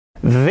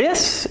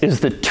This is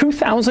the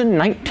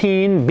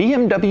 2019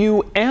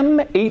 BMW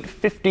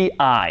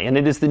M850i, and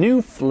it is the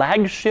new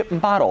flagship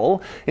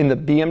model in the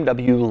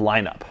BMW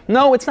lineup.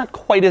 No, it's not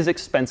quite as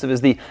expensive as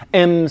the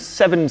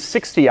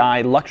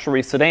M760i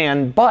luxury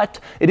sedan, but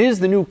it is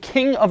the new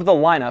king of the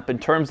lineup in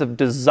terms of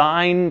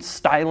design,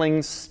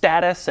 styling,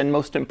 status, and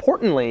most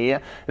importantly,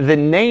 the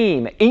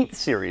name 8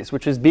 Series,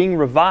 which is being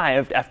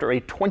revived after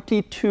a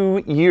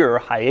 22-year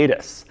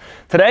hiatus.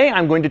 Today,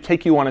 I'm going to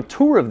take you on a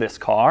tour of this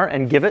car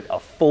and give it a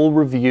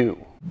full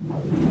review.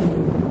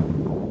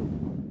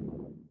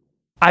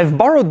 I've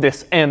borrowed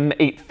this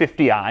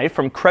M850i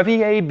from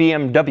Crevier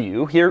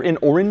BMW here in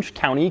Orange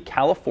County,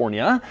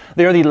 California.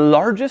 They are the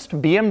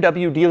largest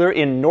BMW dealer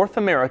in North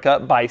America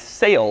by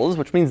sales,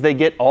 which means they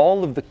get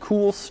all of the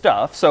cool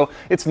stuff. So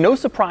it's no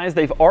surprise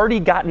they've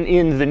already gotten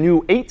in the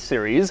new 8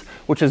 Series,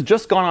 which has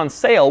just gone on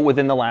sale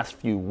within the last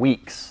few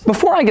weeks.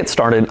 Before I get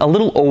started, a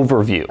little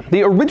overview.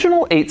 The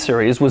original 8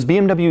 Series was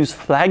BMW's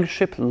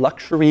flagship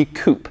luxury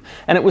coupe,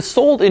 and it was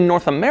sold in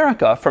North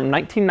America from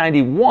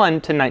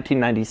 1991 to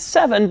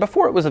 1997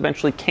 before it was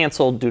eventually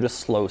canceled due to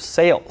slow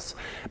sales.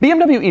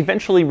 BMW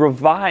eventually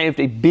revived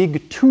a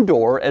big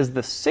two-door as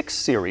the 6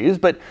 Series,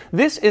 but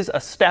this is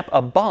a step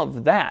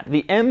above that.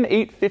 The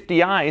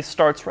M850i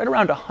starts right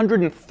around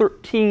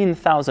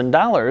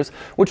 $113,000,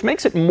 which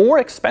makes it more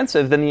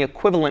expensive than the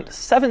equivalent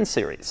 7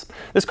 Series.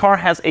 This car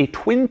has a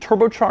twin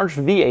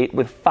turbocharged V8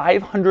 with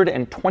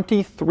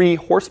 523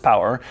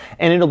 horsepower,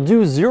 and it'll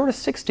do 0 to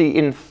 60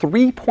 in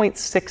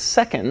 3.6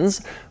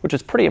 seconds, which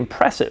is pretty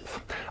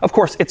impressive. Of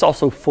course, it's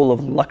also full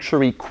of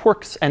luxury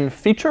quirks and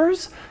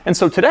features, and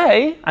so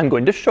today I'm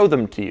going to show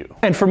them to you.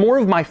 And for more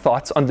of my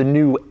thoughts on the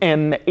new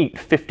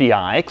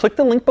M850i, click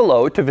the link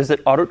below to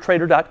visit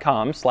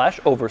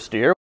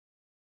autotrader.com/oversteer.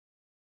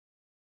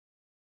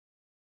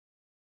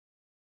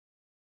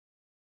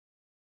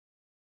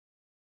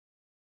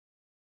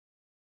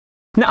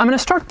 Now I'm going to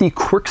start the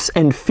quirks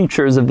and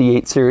features of the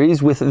 8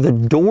 Series with the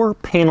door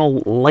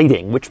panel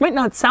lighting, which might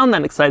not sound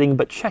that exciting,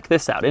 but check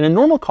this out. In a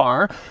normal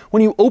car,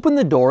 when you open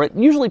the door, it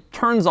usually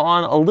turns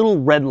on a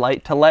little red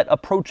light to let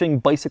approaching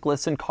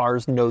bicyclists and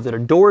cars know that a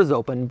door is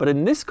open, but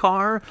in this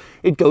car,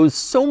 it goes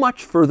so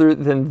much further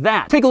than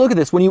that. Take a look at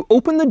this. When you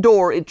open the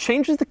door, it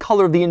changes the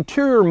color of the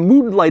interior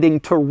mood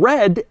lighting to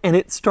red, and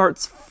it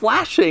starts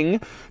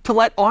flashing to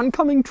let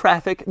oncoming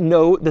traffic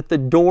know that the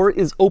door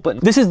is open.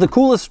 This is the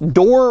coolest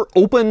door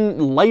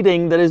open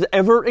lighting that has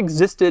ever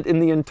existed in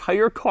the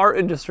entire car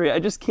industry. I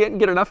just can't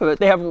get enough of it.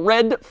 They have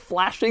red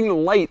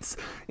flashing lights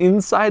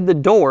inside the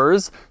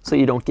doors so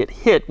you don't get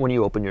hit when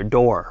you open your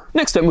door.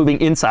 Next up, moving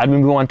inside, we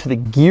move on to the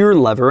gear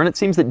lever, and it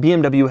seems that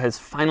BMW has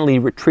finally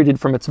retreated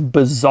from its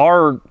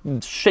bizarre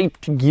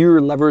shaped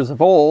gear levers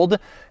of old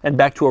and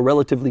back to a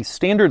relatively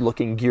standard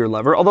looking gear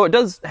lever, although it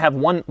does have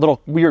one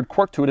little weird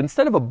quirk to it.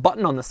 Instead of a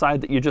button on the side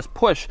that you just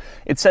push,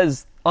 it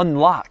says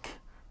unlock,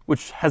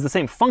 which has the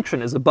same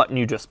function as a button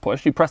you just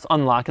pushed. You press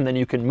unlock and then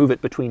you can move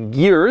it between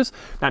gears.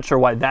 Not sure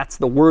why that's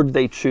the word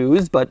they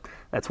choose, but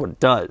that's what it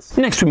does.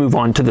 Next we move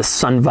on to the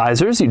sun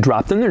visors. You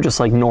drop them, they're just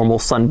like normal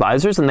sun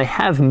visors, and they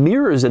have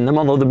mirrors in them,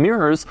 although the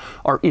mirrors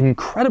are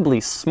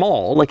incredibly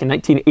small. Like a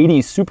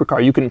 1980s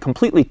supercar, you can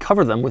completely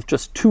cover them with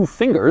just 2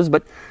 fingers,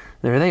 but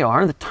there they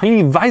are, the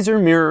tiny visor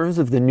mirrors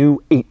of the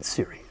new 8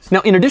 Series.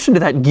 Now, in addition to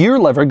that gear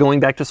lever going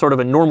back to sort of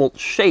a normal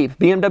shape,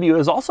 BMW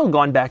has also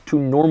gone back to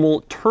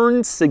normal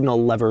turn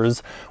signal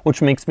levers,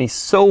 which makes me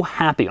so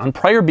happy. On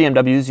prior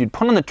BMWs, you'd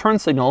put on the turn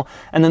signal,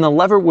 and then the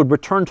lever would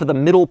return to the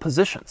middle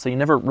position, so you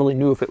never really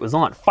knew if it was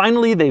on.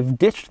 Finally, they've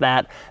ditched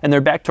that, and they're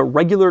back to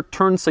regular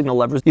turn signal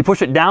levers. You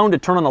push it down to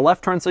turn on the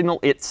left turn signal,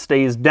 it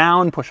stays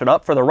down. Push it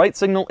up for the right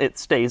signal, it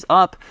stays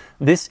up.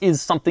 This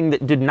is something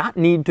that did not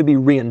need to be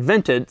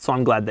reinvented, so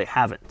I'm glad they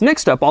haven't.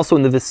 Next up, also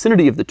in the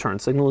vicinity of the turn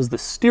signal, is the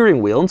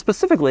steering wheel, and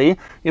specifically, you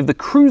have the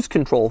cruise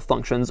control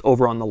functions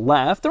over on the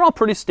left. They're all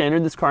pretty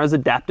standard. This car has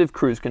adaptive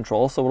cruise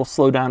control, so it'll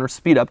slow down or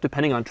speed up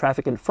depending on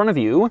traffic in front of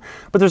you.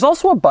 But there's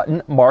also a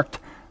button marked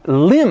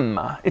limb.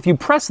 If you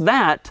press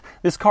that,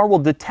 this car will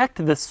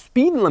detect the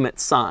speed limit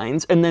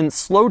signs and then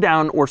slow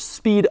down or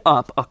speed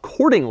up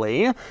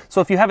accordingly. So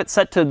if you have it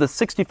set to the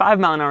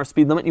 65-mile-an-hour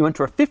speed limit, you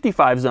enter a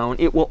 55 zone,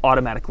 it will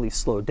automatically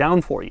slow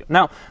down for you.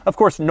 Now, of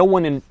course, no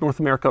one in North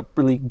America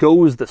really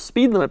goes the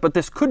speed limit, but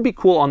this could be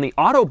cool on the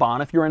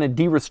Autobahn. If you're in a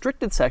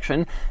de-restricted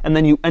section and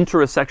then you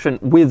enter a section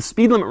with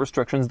speed limit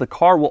restrictions, the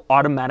car will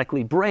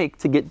automatically brake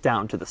to get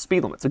down to the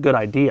speed limit. It's a good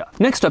idea.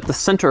 Next up, the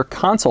center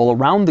console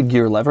around the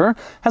gear lever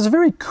has a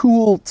very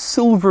cool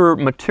silver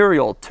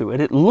material to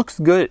it. It looks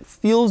good, it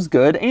feels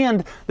good,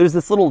 and there's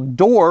this little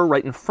door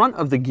right in front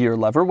of the gear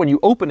lever. When you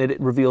open it, it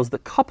reveals the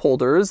cup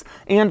holders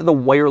and the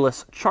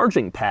wireless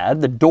charging pad.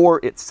 The door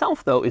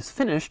itself, though, is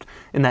finished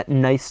in that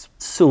nice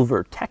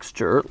silver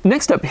texture.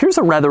 Next up, here's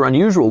a rather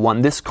unusual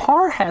one. This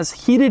car has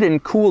heated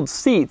and cooled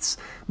seats,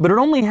 but it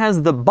only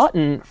has the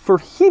button for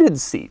heated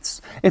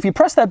seats. If you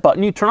press that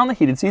button, you turn on the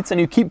heated seats,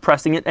 and you keep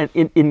pressing it, and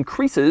it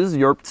increases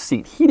your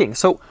seat heating.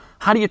 So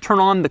how do you turn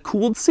on the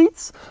cooled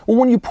seats? Well,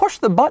 when you push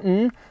the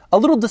button, a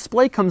little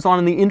display comes on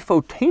in the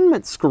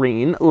infotainment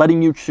screen,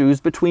 letting you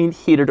choose between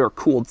heated or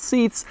cooled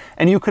seats,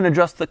 and you can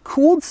adjust the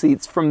cooled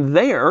seats from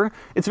there.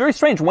 It's very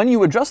strange. When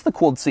you adjust the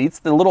cooled seats,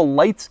 the little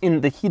lights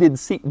in the heated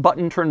seat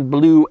button turn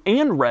blue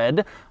and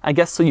red, I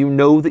guess so you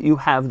know that you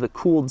have the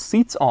cooled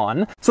seats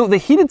on. So the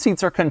heated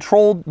seats are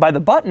controlled by the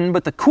button,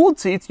 but the cooled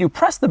seats, you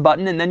press the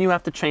button and then you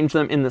have to change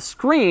them in the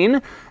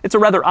screen. It's a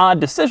rather odd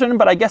decision,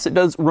 but I guess it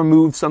does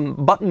remove some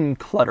button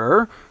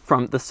clutter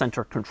from the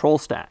center control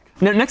stack.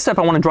 Now, next up,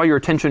 I want to draw your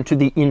attention to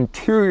the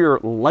interior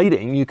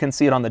lighting. You can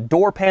see it on the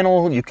door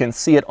panel. You can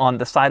see it on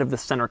the side of the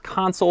center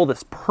console,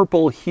 this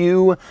purple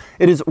hue.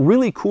 It is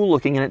really cool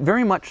looking, and it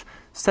very much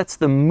sets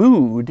the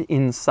mood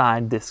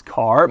inside this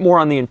car. More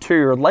on the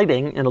interior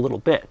lighting in a little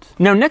bit.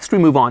 Now, next we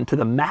move on to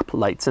the map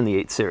lights in the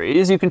 8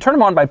 Series. You can turn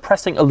them on by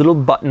pressing a little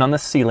button on the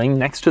ceiling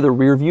next to the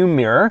rear view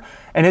mirror.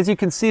 And as you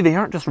can see, they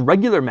aren't just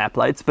regular map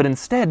lights, but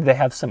instead they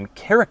have some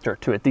character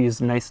to it.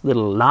 These nice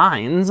little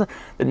lines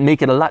that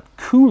make it a lot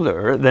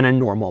cooler than a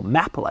normal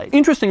map light.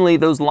 Interestingly,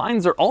 those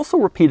lines are also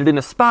repeated in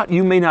a spot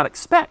you may not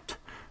expect: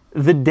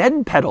 the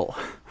dead pedal.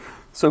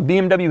 So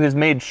BMW has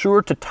made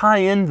sure to tie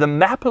in the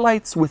map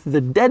lights with the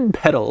dead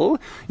pedal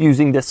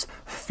using this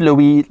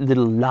flowy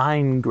little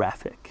line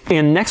graphic.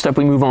 And next up,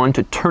 we move on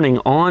to turning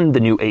on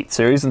the new 8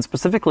 Series, and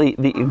specifically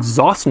the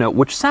exhaust note,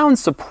 which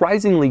sounds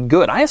surprisingly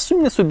good. I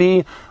assume this would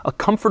be a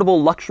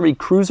comfortable luxury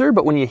cruiser,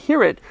 but when you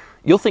hear it,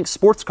 you'll think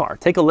sports car.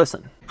 Take a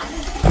listen.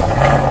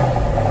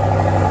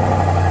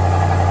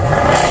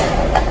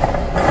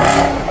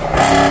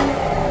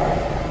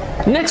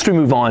 Next, we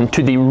move on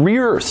to the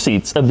rear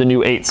seats of the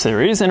new 8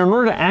 Series, and in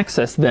order to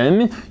access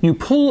them, you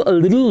pull a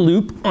little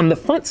loop on the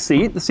front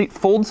seat, the seat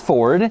folds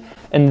forward,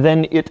 and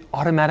then it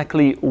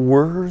automatically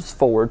whirs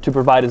forward to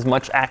provide as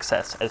much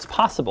access as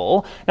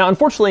possible. Now,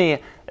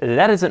 unfortunately,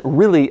 that isn't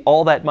really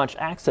all that much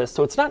access,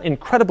 so it's not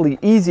incredibly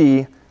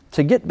easy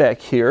to get back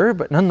here,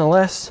 but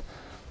nonetheless,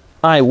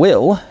 I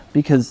will,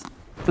 because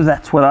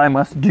that's what I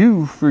must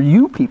do for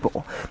you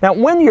people. Now,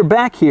 when you're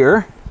back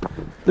here,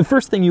 the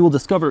first thing you will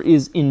discover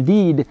is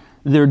indeed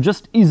there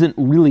just isn't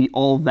really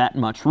all that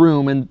much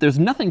room, and there's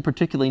nothing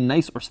particularly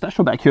nice or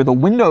special back here. The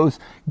windows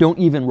don't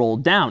even roll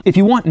down. If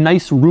you want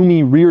nice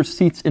roomy rear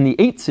seats in the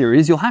 8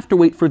 Series, you'll have to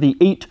wait for the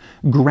 8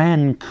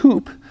 Gran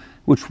Coupe,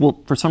 which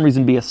will for some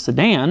reason be a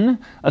sedan,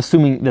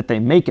 assuming that they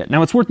make it.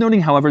 Now, it's worth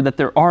noting, however, that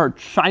there are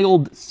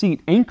child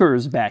seat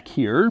anchors back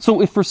here.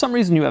 So if for some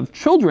reason you have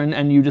children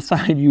and you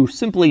decide you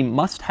simply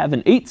must have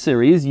an 8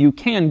 Series, you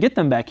can get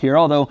them back here,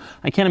 although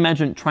I can't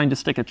imagine trying to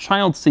stick a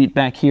child seat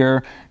back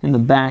here in the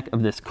back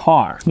of this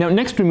car. Now,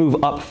 next we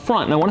move up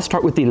front, and I want to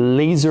start with the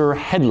laser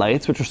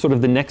headlights, which are sort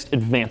of the next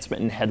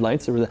advancement in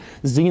headlights. There were the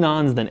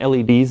xenons, then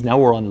LEDs, now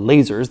we're on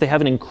lasers. They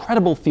have an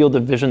incredible field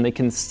of vision. They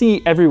can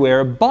see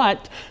everywhere,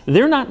 but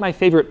they're not my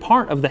favorite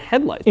part of the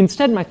headlight.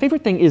 Instead, my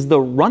favorite thing is the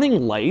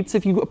running lights.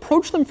 If you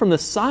approach them from the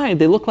side,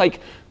 they look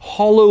like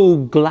hollow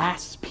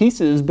glass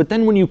pieces, but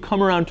then when you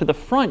come around to the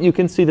front, you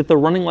can see that the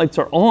running lights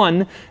are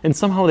on, and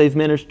somehow they've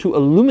managed to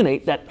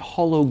illuminate that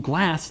hollow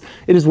glass.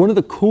 It is one of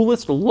the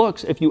coolest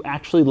looks if you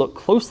actually look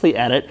closely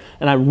at it,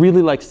 and I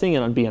really like seeing it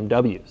on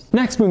BMWs.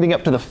 Next, moving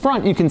up to the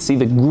front, you can see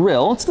the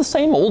grille. It's the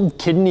same old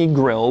kidney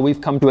grille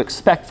we've come to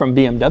expect from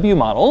BMW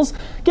models,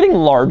 getting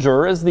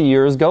larger as the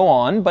years go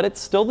on, but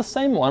it's still the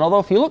same one, although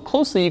if you look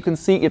closely, you can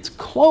see it's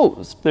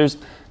closed. There's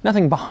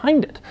nothing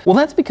behind it. Well,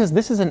 that's because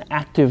this is an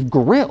active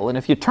grille, and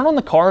if you turn on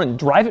the car and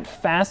drive it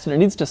fast and it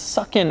needs to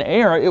suck in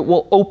air, it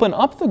will open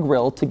up the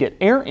grille to get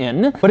air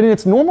in, but in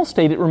its normal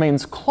state it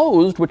remains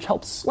closed, which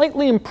helps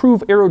slightly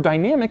improve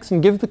aerodynamics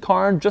and give the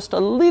car just a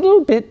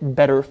little bit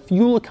better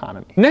fuel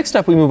economy. Next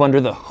up, we move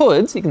under the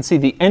hood, so you can see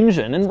the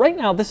engine, and right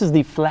now this is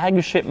the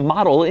flagship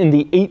model in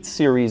the 8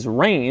 Series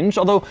range,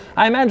 although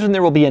I imagine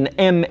there will be an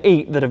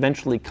M8 that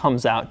eventually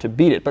comes out to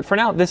beat it, but for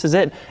now this is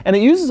it, and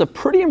it uses a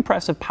pretty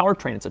impressive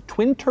powertrain. It's a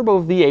twin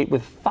turbo V8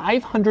 with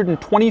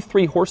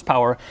 523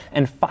 horsepower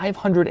and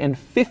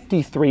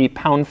 553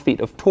 pound-feet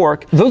of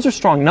torque. Those are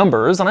strong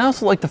numbers, and I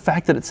also like the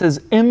fact that it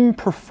says M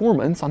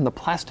Performance on the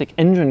plastic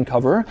engine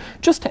cover,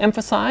 just to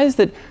emphasize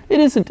that it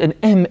isn't an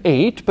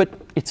M8, but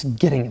it's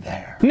getting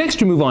there. Next,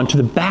 we move on to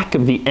the back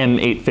of the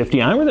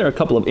M850i, where there are a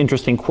couple of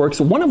interesting quirks,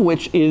 one of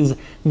which is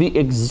the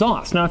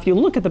exhaust. Now, if you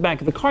look at the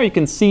back of the car, you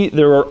can see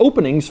there are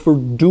openings for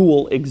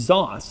dual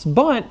exhausts,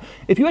 but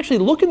if you actually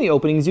look in the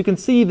openings, you can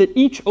see that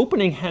each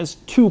opening has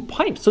 2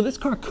 pipes, so this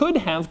car could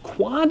have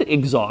quad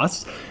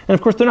exhausts, and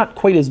of course they're not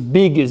quite as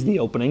big as the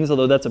openings,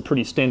 although that's a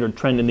pretty standard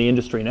trend in the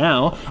industry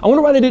now. I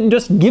wonder why they didn't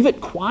just give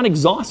it quad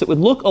exhaust. It would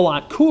look a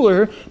lot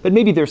cooler, but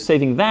maybe they're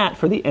saving that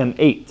for the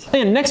M8.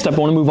 And next up, I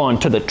want to move on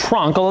to the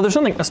trunk. Although there's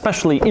something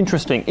especially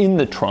interesting in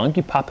the trunk.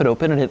 You pop it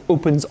open and it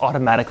opens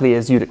automatically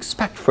as you'd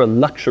expect for a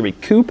luxury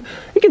coupe.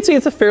 You can see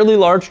it's a fairly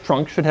large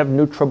trunk, should have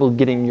no trouble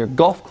getting your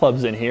golf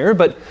clubs in here,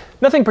 but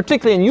nothing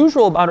particularly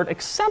unusual about it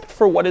except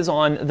for what is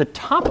on the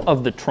top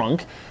of the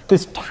trunk,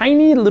 this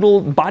tiny little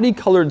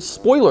body-colored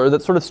spoiler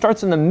that sort of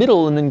starts in the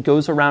middle and then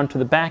goes around to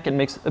the back and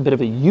makes a bit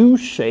of a U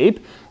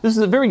shape. This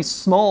is a very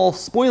small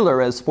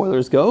spoiler as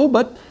spoilers go,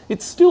 but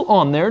it's still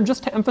on there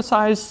just to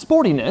emphasize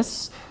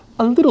sportiness.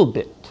 a little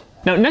bit.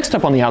 Now, next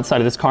up on the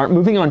outside of this car,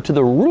 moving on to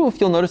the roof,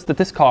 you'll notice that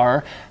this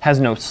car has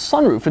no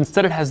sunroof.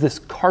 Instead, it has this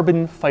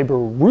carbon fiber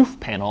roof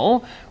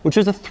panel, which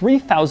is a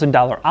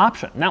 $3,000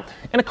 option. Now,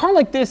 in a car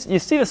like this, you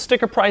see the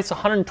sticker price,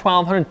 $112,000,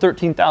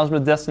 $113,000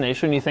 with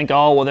destination, and you think,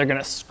 oh, well, they're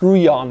gonna screw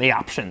you on the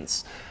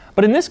options.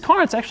 But in this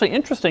car, it's actually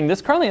interesting.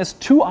 This car only has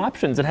two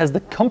options. It has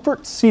the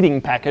comfort seating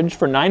package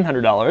for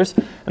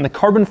 $900, and the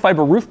carbon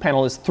fiber roof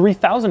panel is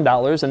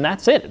 $3,000, and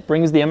that's it. It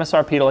brings the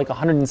MSRP to like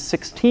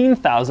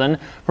 $116,000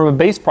 from a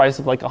base price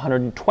of like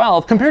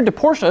 $112,000, compared to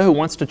Porsche, who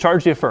wants to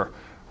charge you for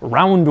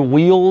round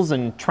wheels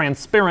and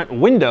transparent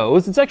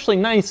windows. It's actually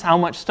nice how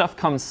much stuff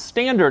comes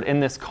standard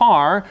in this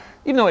car,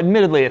 even though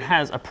admittedly it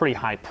has a pretty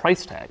high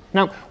price tag.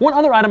 Now, one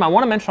other item I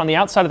want to mention on the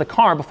outside of the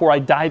car before I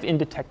dive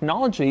into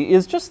technology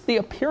is just the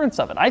appearance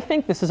of it. I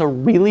think this is a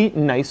really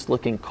nice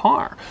looking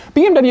car.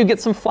 BMW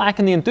gets some flack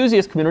in the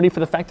enthusiast community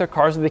for the fact their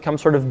cars have become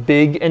sort of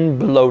big and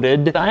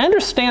bloated. I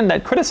understand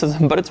that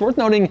criticism, but it's worth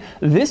noting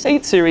this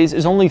 8 Series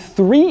is only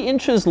 3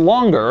 inches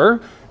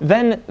longer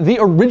than the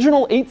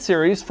original 8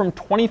 Series from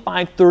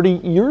 25, 30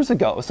 years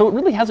ago. So it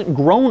really hasn't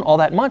grown all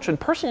that much, and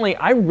personally,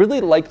 I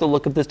really like the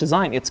look of this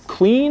design. It's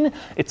clean,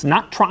 it's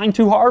not trying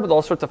too hard with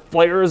all sorts of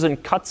flares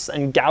and cuts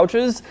and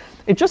gouges.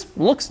 It just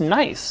looks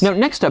nice. Now,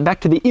 next up,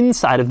 back to the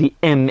inside of the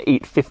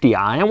M850i,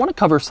 I want to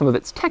cover some of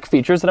its tech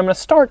features, and I'm going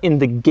to start in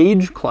the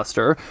gauge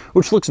cluster,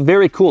 which looks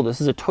very cool. This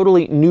is a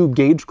totally new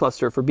gauge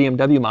cluster for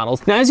BMW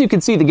models. Now, as you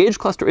can see, the gauge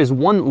cluster is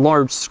one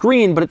large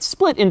screen, but it's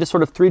split into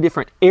sort of 3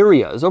 different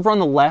areas. Over on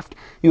the left,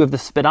 you have the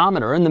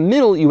speedometer. In the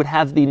middle, you would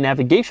have the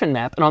navigation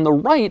map, and on the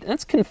right,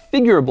 that's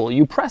configurable.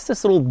 You press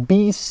this little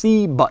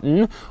BC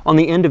button on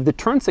the end of the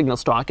turn signal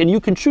stalk, and you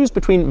can choose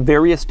between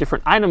various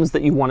different items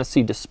that you want to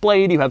see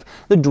displayed. You have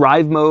the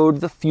drive mode,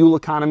 the fuel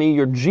economy,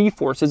 your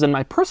G-forces, and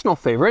my personal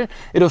favorite,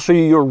 it'll show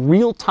you your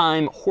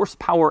real-time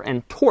horsepower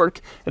and torque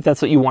if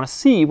that's what you want to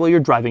see while you're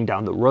driving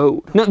down the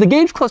road. Now, the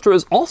gauge cluster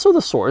is also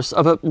the source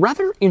of a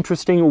rather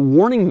interesting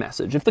warning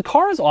message. If the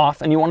car is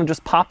off and you want to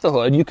just pop the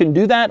hood, you can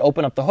do that,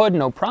 open up the hood,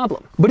 no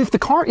problem. But if the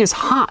car is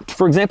hot,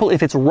 for example,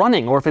 if it's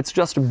running or if it's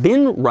just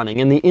been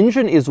running and the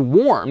engine is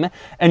warm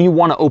and you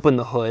want to open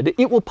the hood,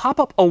 it will pop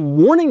up a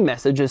warning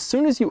message as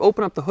soon as you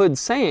open up the hood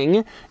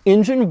saying,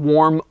 engine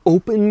warm,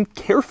 open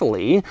carefully,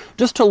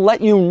 just to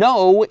let you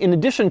know, in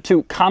addition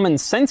to common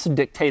sense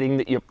dictating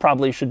that you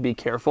probably should be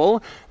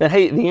careful, that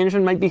hey, the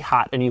engine might be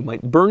hot and you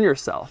might burn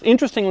yourself.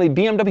 Interestingly,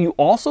 BMW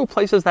also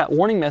places that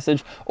warning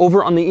message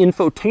over on the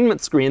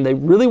infotainment screen. They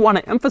really want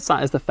to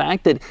emphasize the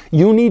fact that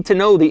you need to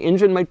know the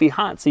engine might be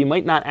hot, so you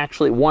might not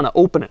actually want to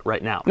open it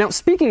right now. Now,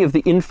 speaking of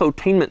the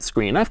infotainment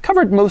screen, I've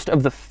covered most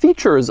of the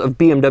features of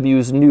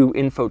BMW's new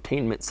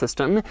infotainment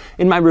system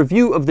in my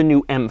review of the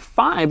new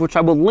M5, which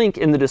I will link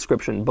in the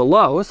description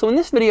below. So in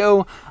this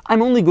video,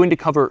 I'm only going to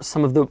cover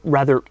some of the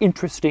rather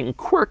interesting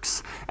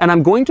quirks, and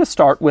I'm going to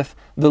start with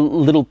the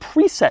little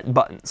preset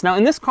buttons. Now,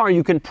 in this car,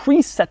 you can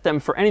preset them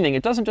for anything.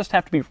 It doesn't just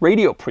have to be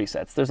radio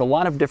presets. There's a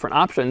lot of different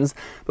options,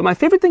 but my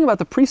favorite thing about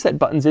the preset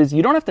buttons is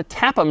you don't have to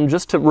tap them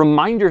just to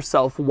remind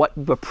yourself what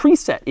the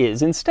preset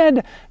is.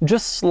 Instead,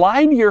 just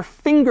slide your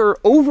finger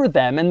over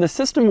them, and the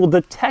system will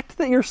detect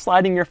that you're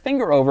sliding your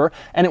finger over,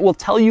 and it will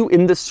tell you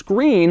in the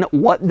screen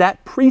what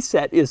that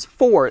preset is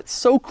for. It's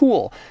so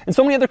cool. In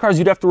so many other cars,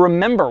 you'd have to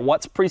remember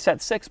what's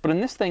preset 6, but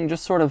in this thing,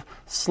 just sort of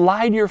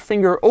slide your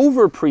finger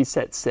over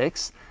preset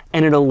 6,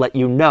 and it'll let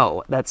you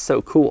know. That's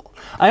so cool.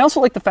 I also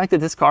like the fact that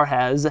this car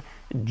has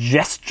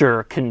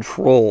gesture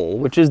control,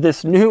 which is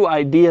this new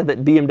idea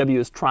that BMW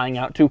is trying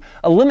out to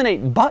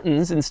eliminate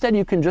buttons. Instead,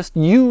 you can just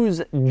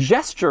use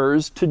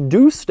gestures to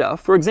do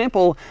stuff. For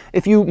example,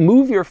 if you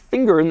move your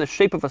finger in the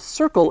shape of a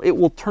circle, it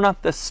will turn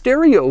up the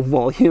stereo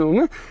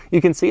volume.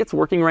 You can see it's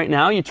working right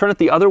now. You turn it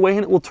the other way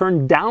and it will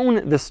turn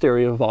down the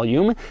stereo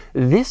volume.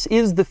 This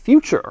is the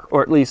future,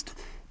 or at least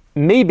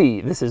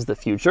maybe this is the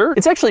future.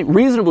 It's actually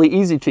reasonably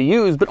easy to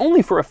use, but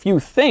only for a few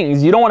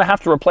things. You don't want to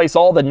have to replace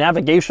all the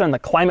navigation and the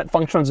climate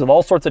functions with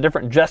all sorts of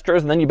different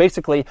gestures, and then you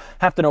basically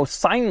have to know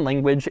sign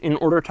language in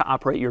order to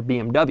operate your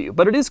BMW.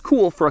 But it is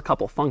cool for a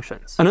couple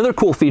functions. Another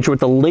cool feature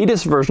with the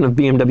latest version of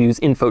BMW's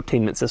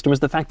infotainment system is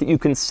the fact that you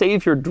can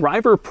save your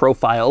driver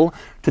profile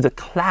to the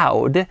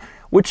cloud,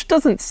 which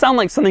doesn't sound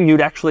like something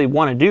you'd actually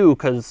want to do,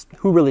 because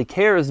who really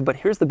cares? But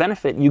here's the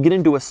benefit. You get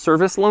into a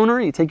service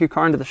loaner, you take your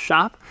car into the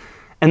shop,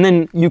 and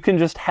then you can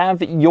just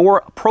have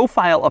your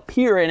profile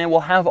appear, and it will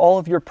have all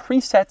of your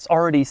presets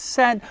already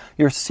set,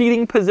 your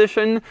seating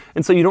position,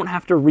 and so you don't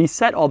have to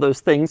reset all those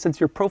things since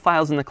your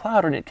profile's in the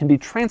cloud and it can be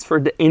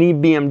transferred to any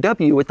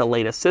BMW with the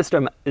latest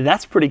system.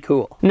 That's pretty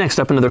cool. Next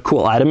up, another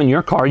cool item. In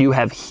your car, you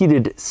have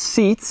heated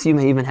seats. You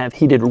may even have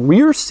heated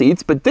rear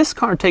seats, but this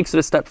car takes it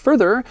a step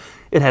further.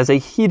 It has a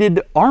heated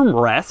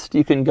armrest.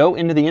 You can go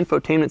into the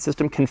infotainment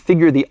system,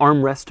 configure the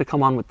armrest to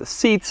come on with the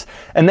seats,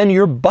 and then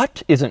your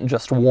butt isn't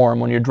just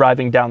warm when you're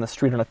driving down the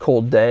street on a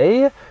cold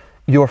day.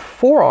 Your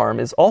forearm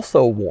is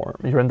also warm.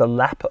 You're in the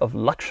lap of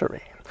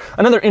luxury.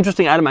 Another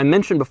interesting item I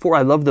mentioned before,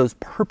 I love those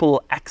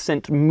purple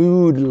accent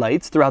mood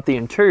lights throughout the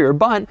interior,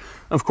 but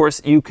of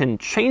course you can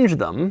change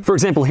them. For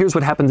example, here's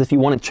what happens if you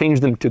want to change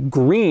them to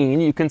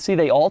green. You can see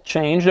they all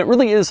change. It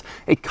really is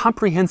a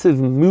comprehensive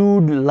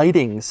mood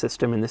lighting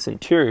system in this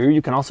interior.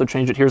 You can also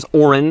change it. Here's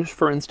orange,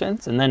 for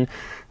instance, and then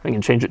I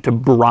can change it to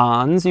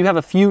bronze. You have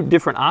a few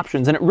different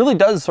options, and it really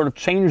does sort of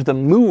change the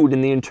mood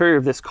in the interior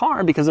of this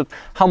car because of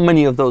how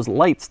many of those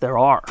lights there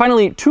are.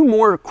 Finally, two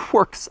more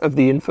quirks of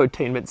the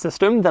infotainment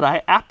system that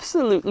I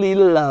absolutely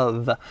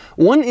love.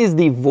 One is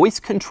the voice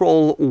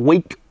control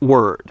wake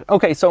word.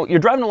 Okay, so you're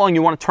driving along,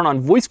 you want to turn on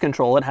voice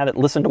control and have it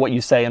listen to what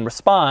you say and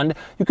respond.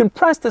 You can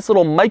press this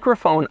little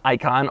microphone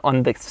icon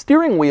on the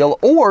steering wheel,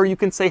 or you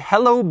can say,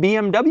 "Hello,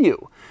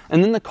 BMW."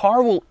 And then the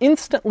car will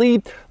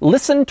instantly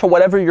listen to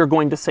whatever you're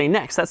going to say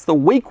next. That's the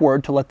wake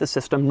word to let the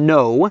system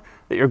know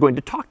that you're going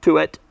to talk to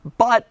it,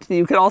 but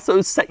you can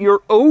also set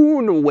your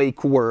own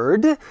wake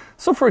word.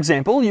 So for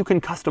example, you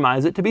can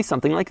customize it to be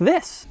something like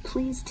this.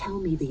 Please tell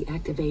me the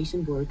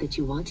activation word that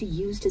you want to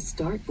use to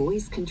start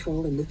voice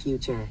control in the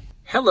future.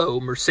 Hello,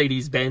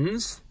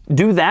 Mercedes-Benz.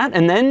 Do that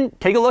and then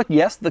take a look.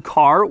 Yes, the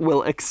car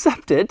will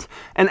accept it.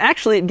 And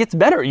actually it gets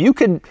better. You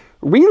could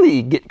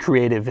really get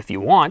creative if you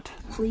want.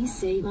 Please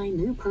say my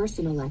new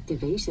personal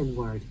activation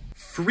word.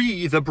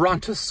 Free the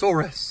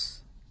Brontosaurus.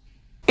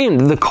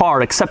 And the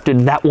car accepted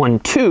that one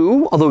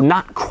too, although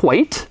not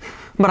quite.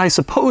 But I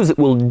suppose it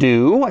will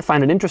do. I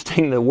find it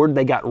interesting the word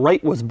they got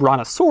right was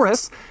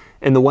Brontosaurus,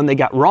 and the one they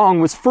got wrong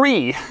was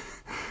free.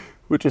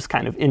 Which is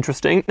kind of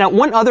interesting. Now,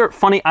 one other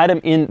funny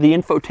item in the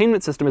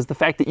infotainment system is the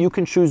fact that you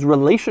can choose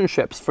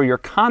relationships for your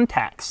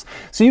contacts.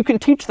 So you can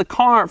teach the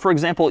car, for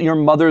example, your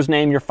mother's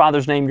name, your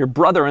father's name, your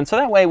brother, and so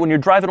that way when you're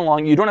driving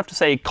along, you don't have to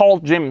say, "Call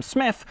Jim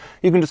Smith."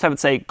 You can just have it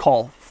say,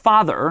 "Call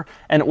father,"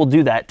 and it will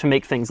do that to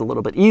make things a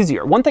little bit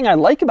easier. One thing I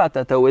like about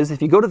that, though, is if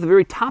you go to the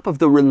very top of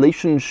the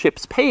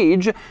relationships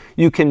page,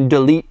 you can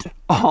delete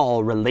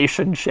all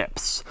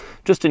relationships,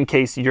 just in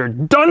case you're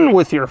done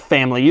with your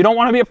family. You don't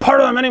want to be a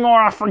part of them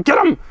anymore. Forget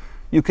them.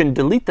 You can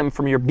delete them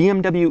from your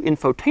BMW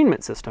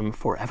infotainment system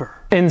forever.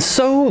 And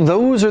so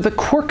those are the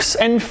quirks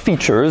and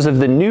features of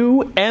the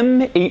new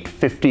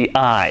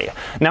M850i.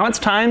 Now it's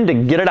time to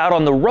get it out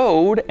on the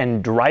road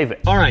and drive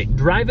it. All right,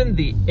 driving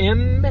the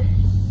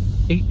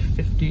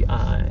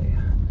M850i.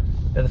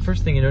 Now the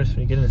first thing you notice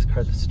when you get in this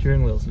car, the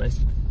steering wheel is nice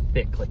and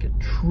thick, like a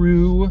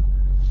true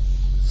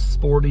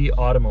sporty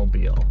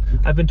automobile.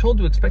 I've been told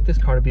to expect this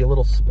car to be a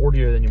little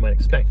sportier than you might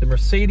expect. The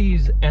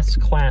Mercedes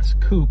S-Class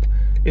Coupe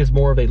is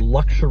more of a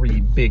luxury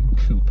big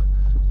coupe.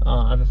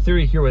 The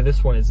theory here with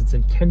this one is it's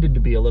intended to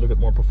be a little bit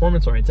more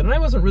performance oriented, and I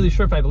wasn't really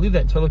sure if I believed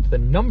that until I looked at the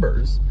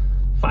numbers.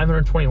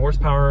 520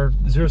 horsepower,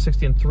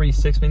 0-60 in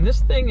 3.6. I mean,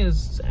 this thing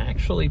is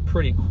actually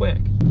pretty quick.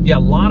 Yeah, a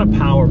lot of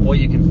power. Boy,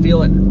 you can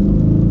feel it.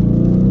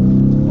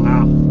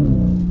 Wow.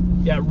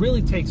 Yeah, it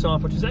really takes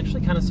off, which is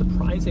actually kind of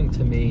surprising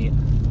to me.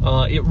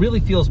 It really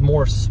feels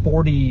more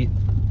sporty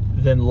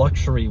than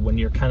luxury when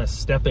you're kind of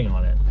stepping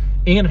on it.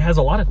 And it has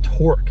a lot of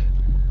torque.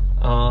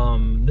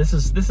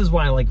 This is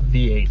why I like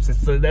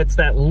V8s. That's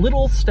that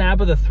little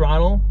stab of the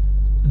throttle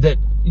that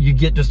you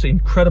get just an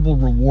incredible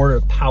reward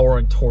of power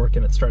and torque,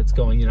 and it starts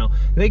going, you know.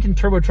 They can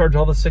turbocharge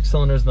all the 6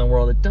 cylinders in the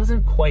world. It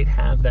doesn't quite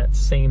have that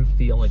same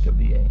feel like a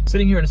V8.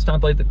 Sitting here in a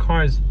stoplight, the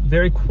car is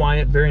very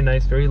quiet, very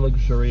nice, very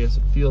luxurious.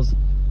 It feels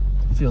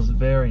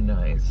very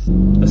nice.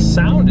 The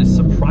sound is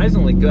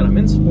surprisingly good. I'm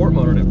in sport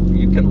mode, and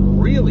you can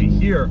really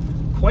hear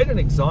quite an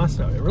exhaust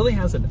note. It really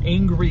has an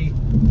angry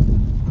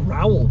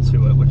growl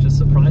to it, which is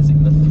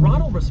surprising. The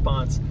throttle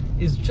response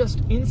is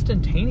just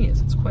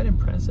instantaneous. It's quite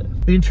impressive.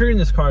 The interior in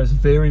this car is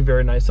very,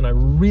 very nice, and I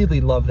really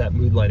love that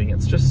mood lighting.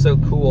 It's just so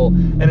cool,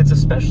 and it's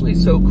especially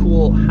so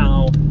cool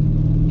how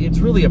it's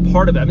really a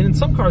part of it. I mean, in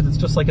some cars it's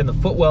just like in the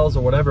footwells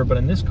or whatever, but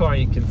in this car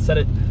you can set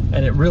it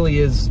and it really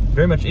is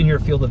very much in your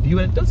field of view,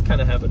 and it does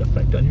kind of have an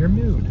effect on your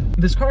mood.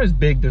 This car is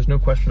big, there's no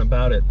question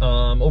about it.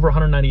 Over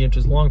 190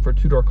 inches long for a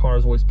two-door car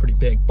is always pretty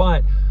big,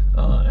 but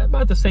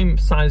about the same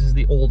size as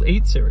the old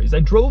 8 Series.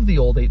 I drove the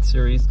old 8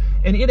 Series,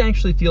 and it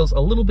actually feels a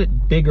little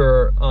bit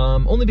bigger,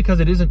 only because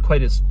it isn't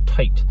quite as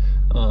tight.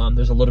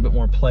 There's a little bit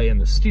more play in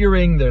the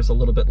steering, there's a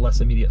little bit less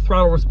immediate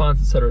throttle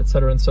response,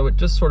 etc., and so it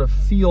just sort of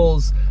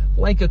feels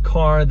like a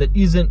car that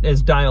isn't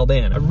as dialed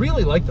in. I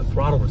really like the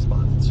throttle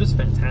response. It's just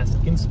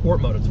fantastic. In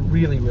sport mode, it's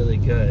really, really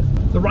good.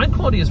 The ride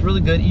quality is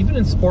really good. Even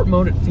in sport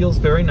mode, it feels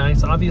very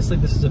nice. Obviously,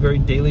 this is a very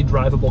daily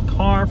drivable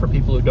car for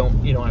people who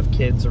don't, have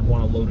kids or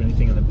want to load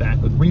anything in the back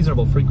with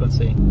reasonable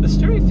frequency. The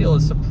steering feel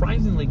is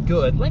surprisingly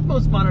good. Like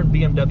most modern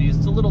BMWs,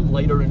 it's a little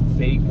lighter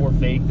and more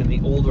vague than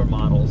the older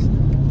models.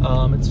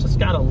 It's just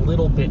got a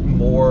little bit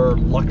more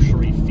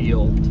luxury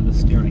feel to the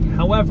steering.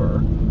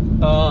 However,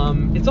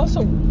 it's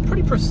also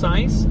pretty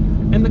precise,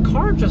 and the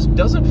car just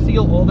doesn't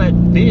feel all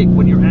that big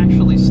when you're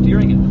actually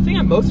steering it. The thing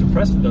I'm most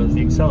impressed with, though, is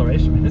the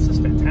acceleration. I mean, this is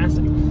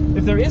fantastic.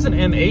 If there is an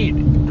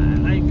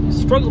M8, I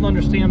struggle to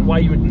understand why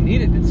you would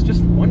need it. It's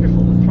just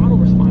wonderful. The throttle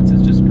response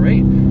is just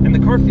great, and the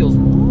car feels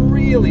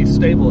really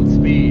stable at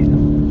speed.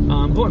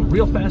 I'm going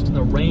real fast in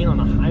the rain on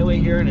the highway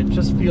here, and it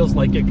just feels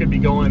like it could be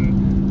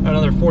going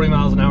Another 40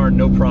 miles an hour,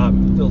 no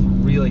problem. Feels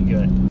really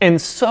good.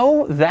 And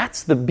so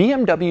that's the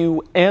BMW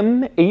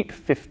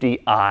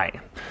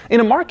M850i. In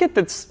a market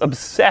that's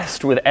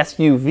obsessed with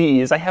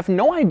SUVs, I have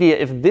no idea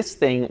if this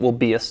thing will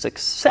be a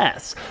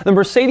success. The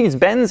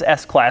Mercedes-Benz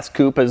S-Class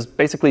Coupe has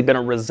basically been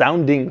a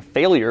resounding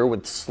failure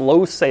with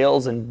slow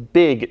sales and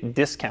big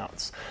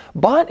discounts.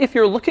 But if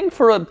you're looking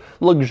for a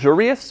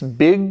luxurious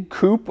big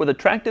coupe with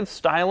attractive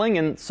styling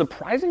and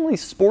surprisingly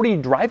sporty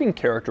driving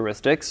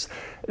characteristics,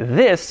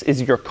 this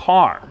is your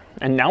car.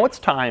 And now it's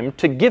time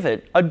to give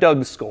it a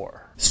Doug score.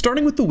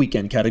 Starting with the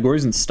weekend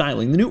categories and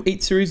styling, the new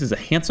 8 Series is a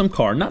handsome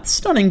car, not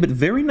stunning, but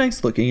very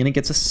nice looking, and it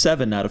gets a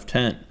 7 out of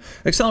 10.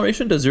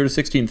 Acceleration does 0 to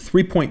 60 in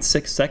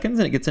 3.6 seconds,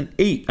 and it gets an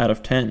 8 out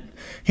of 10.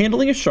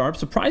 Handling is sharp,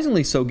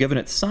 surprisingly so given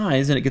its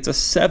size, and it gets a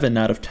 7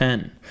 out of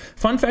 10.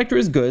 Fun factor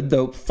is good,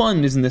 though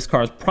fun isn't this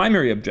car's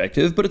primary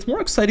objective, but it's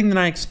more exciting than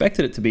I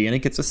expected it to be, and it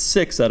gets a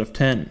 6 out of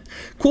 10.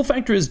 Cool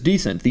factor is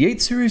decent. The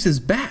 8 Series is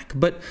back,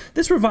 but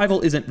this revival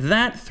isn't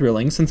that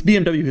thrilling since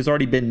BMW has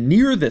already been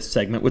near this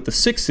segment with the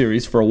 6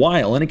 Series for a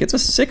while, and it gets a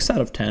 6 out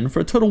of 10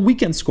 for a total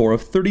weekend score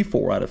of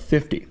 34 out of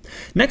 50.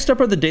 Next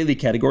up are the daily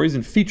categories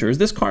and features.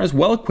 This car is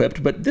well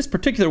equipped, but this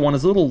particular one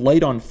is a little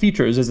light on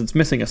features as it's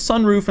missing a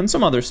sunroof and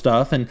some other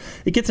stuff, and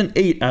it gets an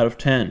 8 out of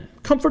 10.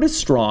 Comfort is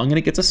strong, and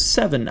it gets a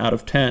 7 out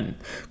of 10.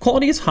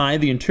 Quality is high,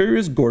 the interior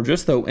is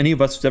gorgeous, though any of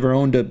us who's ever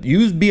owned a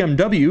used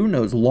BMW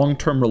knows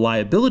long-term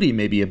reliability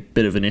may be a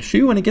bit of an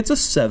issue, and it gets a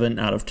 7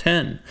 out of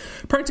 10.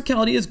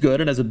 Practicality is good,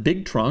 and has a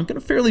big trunk and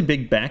a fairly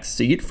big back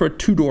seat for a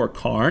two-door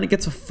car, and it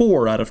gets a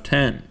 4 out of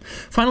 10.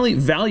 Finally,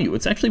 value.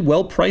 It's actually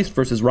well priced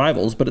versus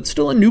rivals, but it's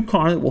still a new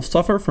car that will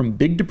suffer from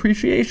big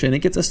depreciation. It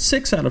gets a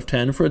 6 out of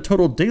 10 for a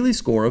total daily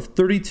score of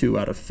 32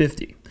 out of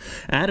 50.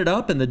 Add it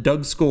up, and the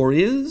Doug score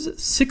is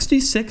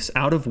 66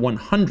 out of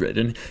 100,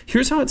 and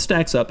here's how it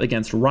stacks up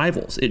against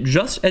rivals. It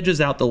just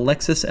edges out the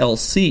Lexus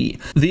LC.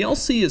 The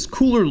LC is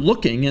cooler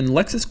looking, and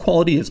Lexus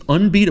quality is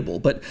unbeatable,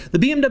 but the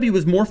BMW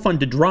is more fun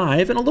to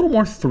drive and a little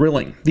more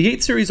thrilling. The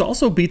 8 Series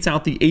also beats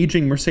out the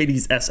aging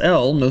Mercedes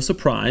SL, no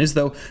surprise,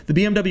 though the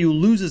BMW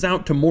loses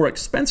out to more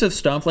expensive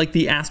stuff like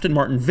the Aston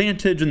Martin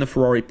Vantage and the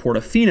Ferrari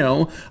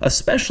Portofino,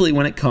 especially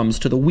when it comes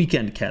to the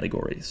weekend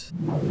categories.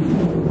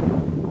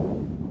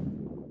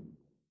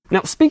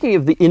 Now, speaking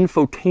of the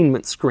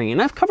infotainment screen,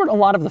 I've covered a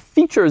lot of the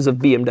features of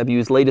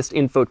BMW's latest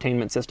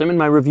infotainment system in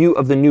my review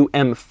of the new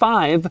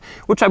M5,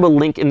 which I will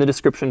link in the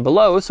description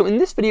below, so in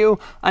this video,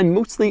 I'm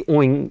mostly